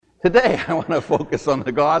Today, I want to focus on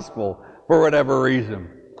the gospel for whatever reason.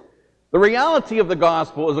 The reality of the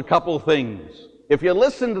gospel is a couple of things. If you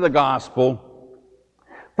listen to the gospel,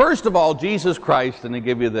 first of all, Jesus Christ, and to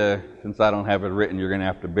give you since I don't have it written, you're going to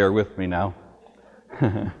have to bear with me now.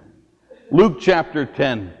 Luke chapter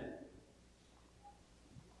 10.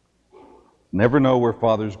 Never know where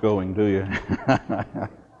Father's going, do you?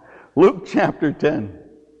 Luke chapter 10.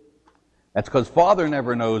 That's because Father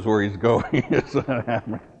never knows where he's going.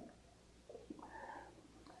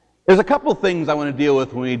 There's a couple things I want to deal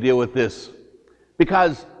with when we deal with this.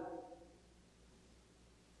 Because,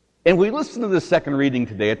 and we listen to the second reading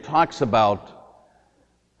today, it talks about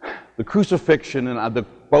the crucifixion and the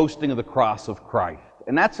boasting of the cross of Christ.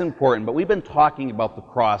 And that's important, but we've been talking about the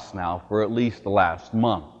cross now for at least the last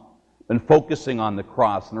month. Been focusing on the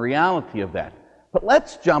cross and the reality of that. But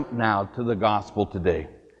let's jump now to the gospel today.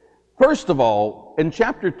 First of all, in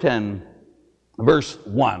chapter 10, verse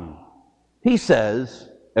 1, he says,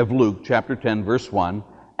 of Luke chapter 10, verse 1,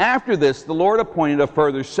 after this, the Lord appointed a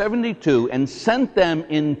further 72 and sent them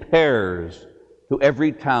in pairs to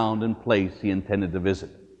every town and place he intended to visit.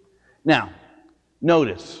 Now,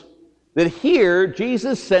 notice that here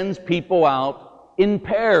Jesus sends people out in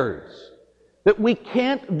pairs, that we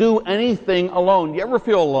can't do anything alone. You ever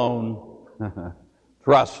feel alone?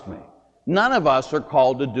 Trust me. None of us are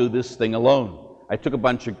called to do this thing alone. I took a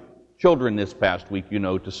bunch of children this past week,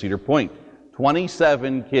 to Cedar Point.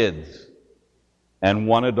 27 kids and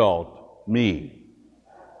one adult, me.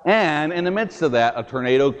 And in the midst of that, a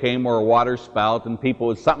tornado came or a water spout, and it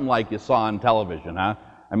was something like you saw on television, huh?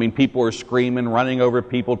 I mean, people were screaming, running over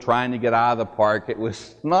people, trying to get out of the park. It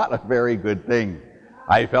was not a very good thing.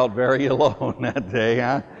 I felt very alone that day,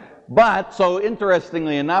 huh? But, so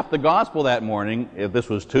interestingly enough, the gospel that morning, if this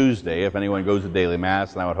was Tuesday, if anyone goes to daily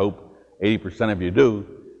mass, and I would hope 80% of you do,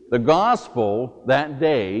 the gospel that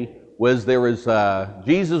day was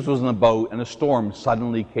Jesus was in a boat and a storm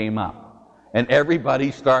suddenly came up. And everybody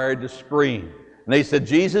started to scream. And they said,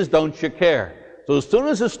 Jesus, don't you care? So as soon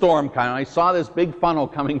as the storm came, I saw this big funnel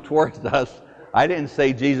coming towards us. I didn't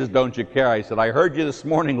say, Jesus, don't you care? I said, I heard you this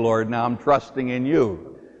morning, Lord, now I'm trusting in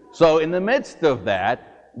you. So in the midst of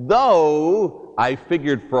that, though I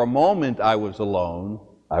figured for a moment I was alone,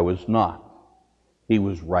 I was not. He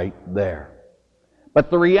was right there. But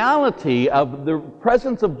the reality of the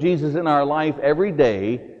presence of Jesus in our life every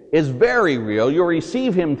day is very real. You'll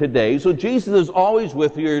receive him today. So Jesus is always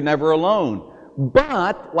with you. You're never alone.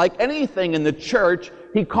 But, like anything in the church,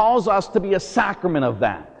 he calls us to be a sacrament of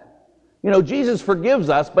that. Jesus forgives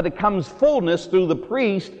us, but it comes fullness through the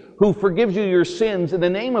priest who forgives you your sins in the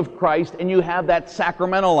name of Christ, and you have that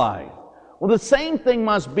sacramentalized. Well, the same thing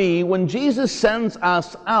must be when Jesus sends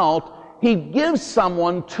us out, he gives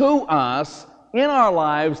someone to us in our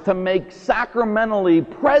lives to make sacramentally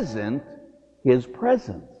present his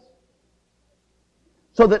presence.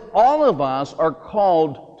 So that all of us are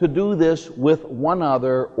called to do this with one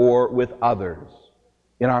another or with others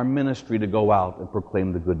in our ministry to go out and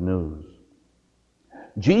proclaim the good news.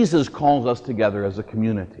 Jesus calls us together as a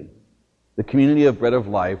community, the community of Bread of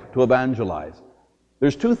Life, to evangelize.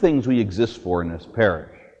 There's two things we exist for in this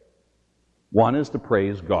parish. One is to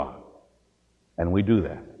praise God, and we do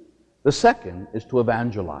that. The second is to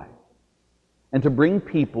evangelize and to bring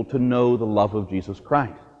people to know the love of Jesus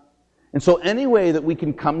Christ. And so any way that we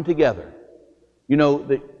can come together,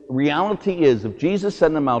 the reality is if Jesus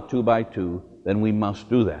sent them out 2 by 2, then we must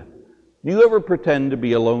do that. Do you ever pretend to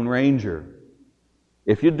be a lone ranger?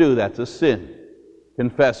 If you do, that's a sin.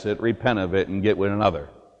 Confess it, repent of it, and get with another.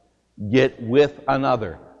 Get with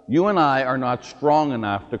another. You and I are not strong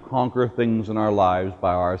enough to conquer things in our lives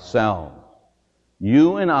by ourselves.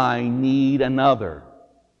 You and I need another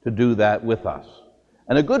to do that with us.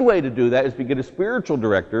 And a good way to do that is to get a spiritual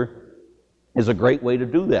director is a great way to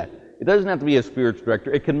do that. It doesn't have to be a spiritual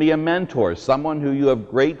director. It can be a mentor, someone who you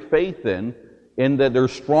have great faith in that they're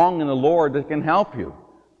strong in the Lord that can help you.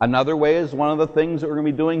 Another way is one of the things that we're going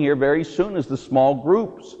to be doing here very soon is the small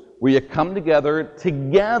groups, where you come together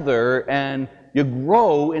and you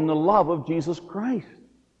grow in the love of Jesus Christ.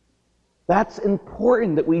 That's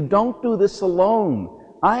important that we don't do this alone.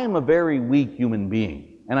 I am a very weak human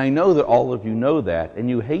being, and I know that all of you know that, and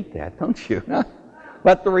you hate that, don't you?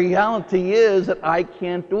 But the reality is that I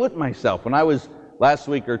can't do it myself. When I was last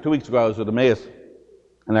week or 2 weeks ago, I was with Emmaus,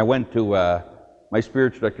 and I went to my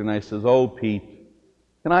spiritual director, and I says, "Oh, Pete,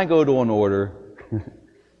 can I go to an order?"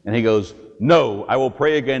 And he goes, "No, I will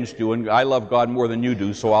pray against you, and I love God more than you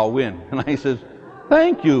do, so I'll win." And I says,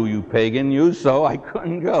 "Thank you, you pagan, you," so I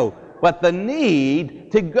couldn't go. But the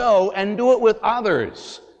need to go and do it with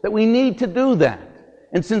others, that we need to do that.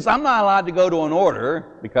 And since I'm not allowed to go to an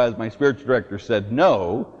order, because my spiritual director said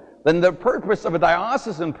no, then the purpose of a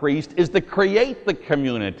diocesan priest is to create the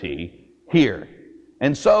community here.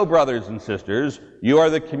 And so, brothers and sisters, you are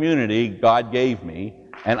the community God gave me,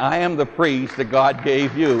 and I am the priest that God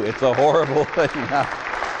gave you. It's a horrible thing.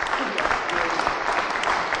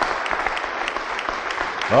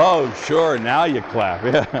 Oh, sure, now you clap.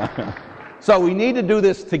 Yeah. So we need to do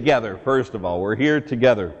this together, first of all. We're here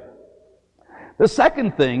together. The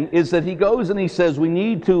second thing is that he goes and he says, we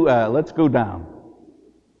need to, let's go down.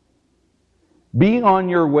 Be on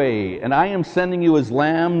your way, and I am sending you as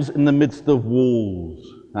lambs in the midst of wolves.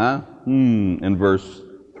 In verse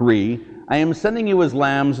 3, I am sending you as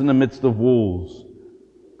lambs in the midst of wolves.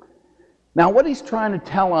 Now, what he's trying to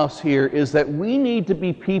tell us here is that we need to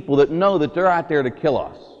be people that know that they're out there to kill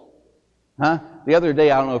us. The other day,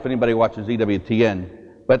 I don't know if anybody watches EWTN,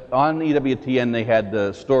 but on EWTN they had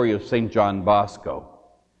the story of St. John Bosco.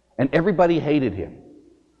 And everybody hated him,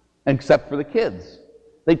 except for the kids.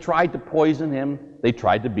 They tried to poison him. They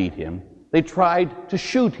tried to beat him. They tried to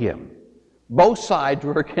shoot him. Both sides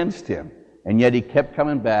were against him. And yet he kept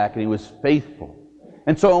coming back, and he was faithful.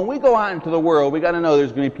 And so when we go out into the world, we got to know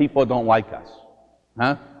there's going to be people that don't like us.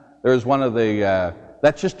 There's one of the,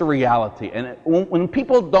 that's just a reality. And when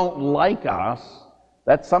people don't like us,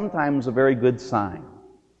 that's sometimes a very good sign.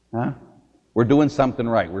 We're doing something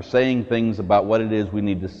right. We're saying things about what it is we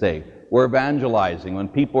need to say. We're evangelizing when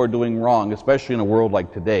people are doing wrong, especially in a world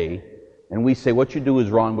like today, and we say what you do is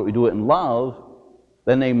wrong, but we do it in love,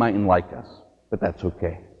 then they mightn't like us. But that's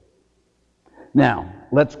okay. Now,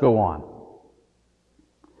 let's go on.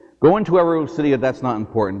 Go into every city, that's not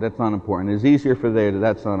important. That's not important. It's easier for there,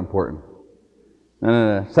 that's not important.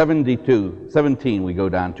 17 we go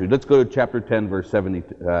down to. Let's go to chapter 10, verse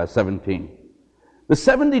 17. The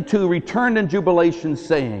 72 returned in jubilation,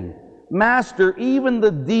 saying, Master, even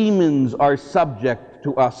the demons are subject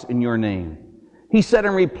to us in your name. He said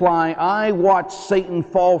in reply, I watched Satan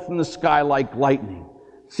fall from the sky like lightning.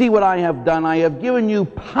 See what I have done. I have given you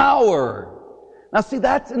power. Now see,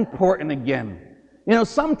 that's important again. You know,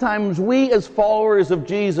 sometimes we as followers of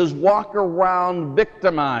Jesus walk around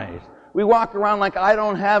victimized. We walk around like, I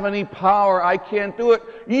don't have any power. I can't do it.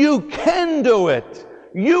 You can do it.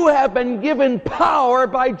 You have been given power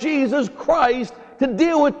by Jesus Christ to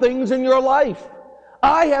deal with things in your life.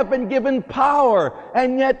 I have been given power,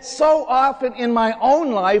 and yet so often in my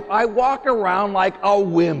own life, I walk around like a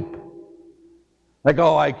wimp. Like,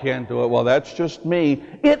 oh, I can't do it. Well, that's just me.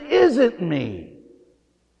 It isn't me.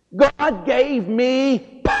 God gave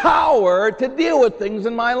me power to deal with things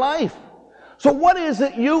in my life. So what is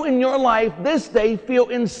it you in your life this day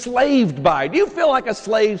feel enslaved by? Do you feel like a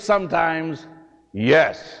slave sometimes?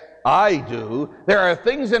 Yes, I do. There are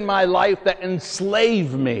things in my life that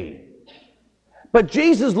enslave me. But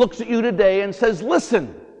Jesus looks at you today and says,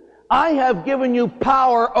 listen, I have given you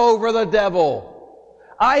power over the devil.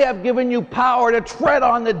 I have given you power to tread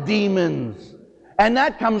on the demons. And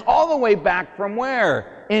that comes all the way back from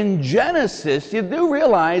where? In Genesis, you do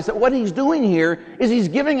realize that what he's doing here is he's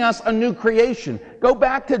giving us a new creation. Go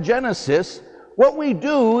back to Genesis. What we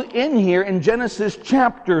do in here in Genesis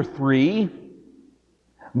chapter 3,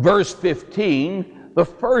 verse 15, the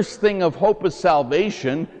first thing of hope of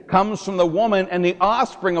salvation comes from the woman and the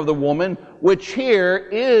offspring of the woman, which here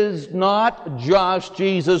is not just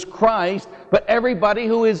Jesus Christ, but everybody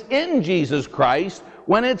who is in Jesus Christ.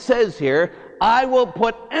 When it says here, I will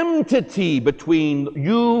put enmity between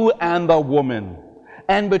you and the woman,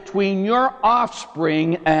 and between your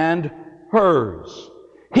offspring and hers.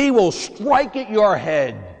 He will strike at your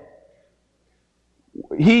head.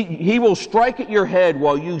 He will strike at your head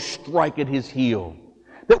while you strike at his heel.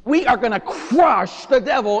 That we are going to crush the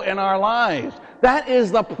devil in our lives. That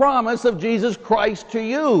is the promise of Jesus Christ to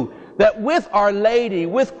you. That with Our Lady,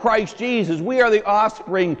 with Christ Jesus, we are the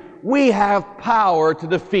offspring. We have power to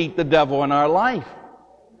defeat the devil in our life.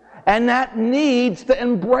 And that needs to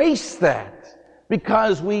embrace that.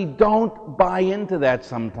 Because we don't buy into that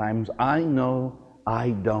sometimes. I know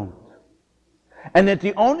I don't. And that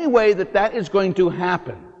the only way that that is going to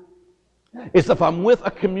happen is if I'm with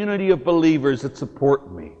a community of believers that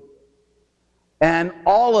support me. And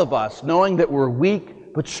all of us, knowing that we're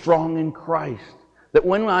weak but strong in Christ. That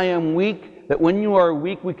when I am weak, that when you are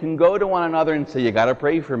weak, we can go to one another and say, you got to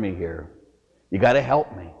pray for me here. You got to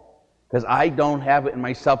help me. Because I don't have it in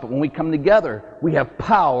myself. But when we come together, we have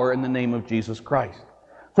power in the name of Jesus Christ.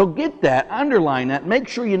 So get that, underline that, make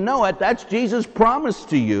sure you know it. That's Jesus' promise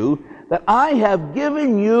to you, that I have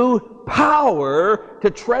given you power to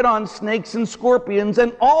tread on snakes and scorpions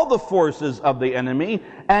and all the forces of the enemy,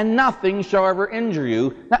 and nothing shall ever injure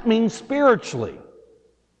you. That means spiritually.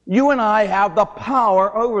 You and I have the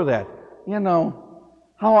power over that. You know,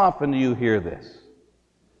 how often do you hear this?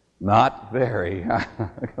 Not very.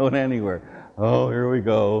 Going anywhere. Oh, here we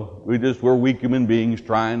go. We're weak human beings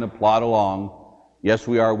trying to plod along. Yes,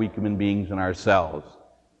 we are weak human beings in ourselves.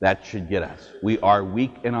 That should get us. We are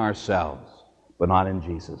weak in ourselves, but not in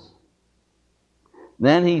Jesus.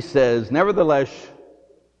 Then he says, nevertheless,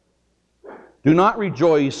 do not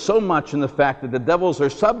rejoice so much in the fact that the devils are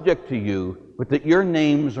subject to you, but that your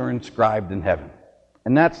names are inscribed in heaven.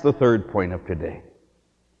 And that's the third point of today.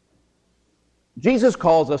 Jesus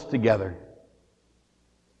calls us together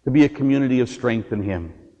to be a community of strength in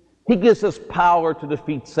Him. He gives us power to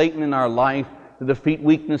defeat Satan in our life, to defeat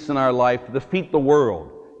weakness in our life, to defeat the world.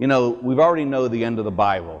 You know, we've already know the end of the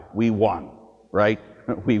Bible. We won, right?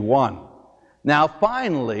 We won. Now,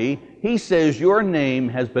 finally, he says your name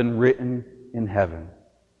has been written in heaven.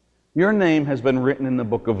 Your name has been written in the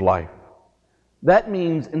book of life. That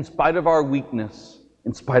means in spite of our weakness,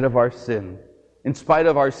 in spite of our sin, in spite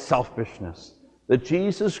of our selfishness, that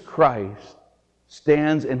Jesus Christ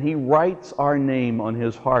stands and He writes our name on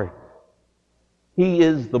His heart. He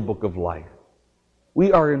is the book of life.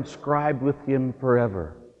 We are inscribed with Him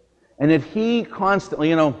forever. And if He constantly,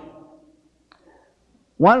 you know,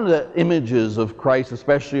 one of the images of Christ,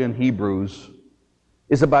 especially in Hebrews,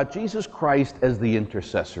 is about Jesus Christ as the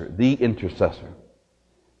intercessor, the intercessor.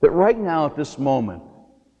 That right now at this moment,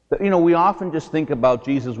 that, you know, we often just think about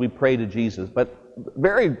Jesus, we pray to Jesus, but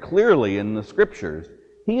very clearly in the Scriptures,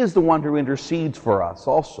 He is the one who intercedes for us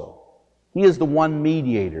also. He is the one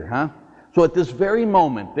mediator, huh? So at this very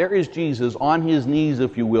moment, there is Jesus on His knees,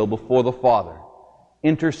 if you will, before the Father,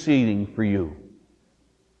 interceding for you.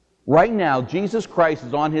 Right now, Jesus Christ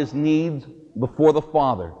is on His knees before the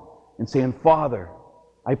Father and saying, Father,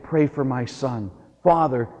 I pray for my son.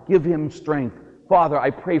 Father, give him strength. Father,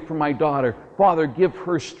 I pray for my daughter. Father, give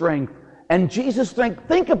her strength. And Jesus,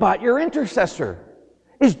 think about your intercessor.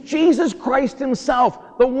 Is Jesus Christ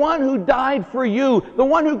Himself, the one who died for you, the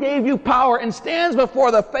one who gave you power, and stands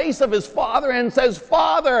before the face of His Father and says,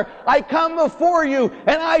 Father, I come before you,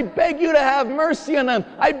 and I beg you to have mercy on them.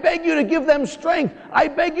 I beg you to give them strength. I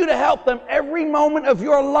beg you to help them every moment of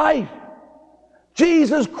your life.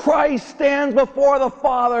 Jesus Christ stands before the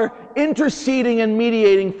Father, interceding and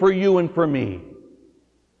mediating for you and for me.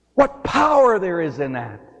 What power there is in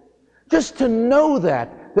that. Just to know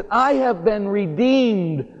that I have been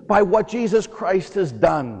redeemed by what Jesus Christ has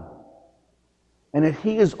done, and that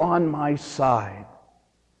He is on my side.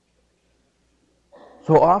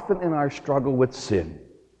 So often in our struggle with sin,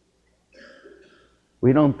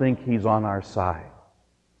 we don't think He's on our side.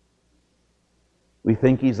 We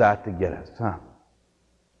think He's out to get us, huh?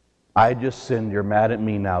 I just sinned. You're mad at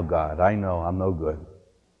me now, God. I know I'm no good.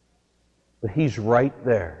 But He's right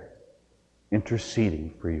there,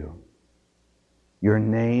 interceding for you. Your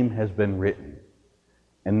name has been written.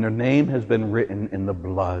 And your name has been written in the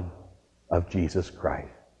blood of Jesus Christ.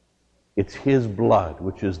 It's His blood,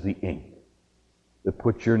 which is the ink, that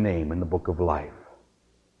puts your name in the book of life.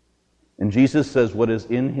 And Jesus says what is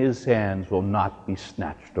in His hands will not be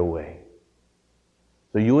snatched away.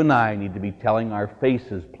 So you and I need to be telling our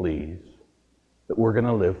faces, please, that we're going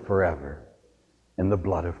to live forever in the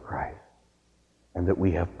blood of Christ, and that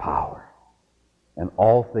we have power. And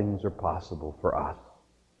all things are possible for us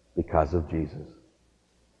because of Jesus.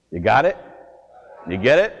 You got it? You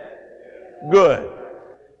get it? Good.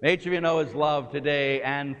 May each of you know His love today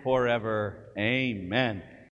and forever. Amen.